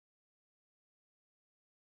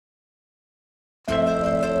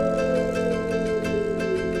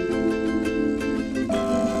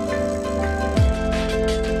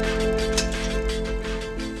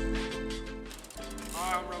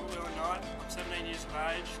years of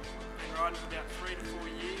age. Been riding for about 3 to 4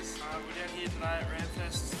 years. We're down here today at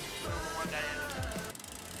Rampfest, filming a one-day edit.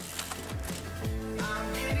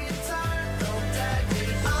 I'm getting tired, don't drag me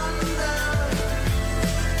under.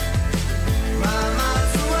 My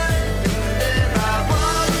mind's away, and then I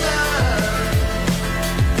wonder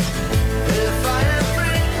if I am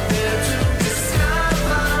free there to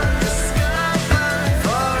discover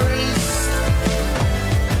Far East.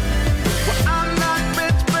 Well, I'm not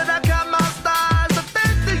rich, but I got my stars. I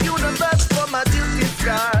thank the universe for my guilty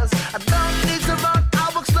scars. I don't need to run, I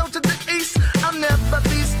walk slow to the east. I'll never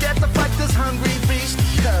be scared to fight this hungry beast.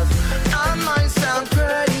 Cause I might sound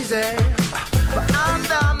crazy, but I'm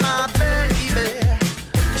not my baby.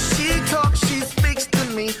 She talks, she speaks to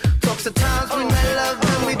me. Talks at times we made love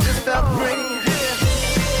and we just felt free.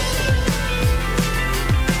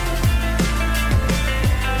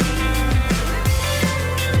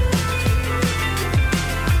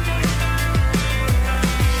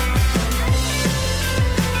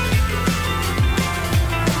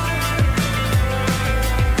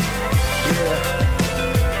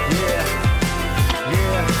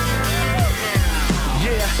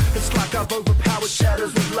 I've overpowered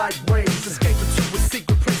shadows with light waves, escaping to a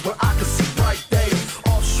secret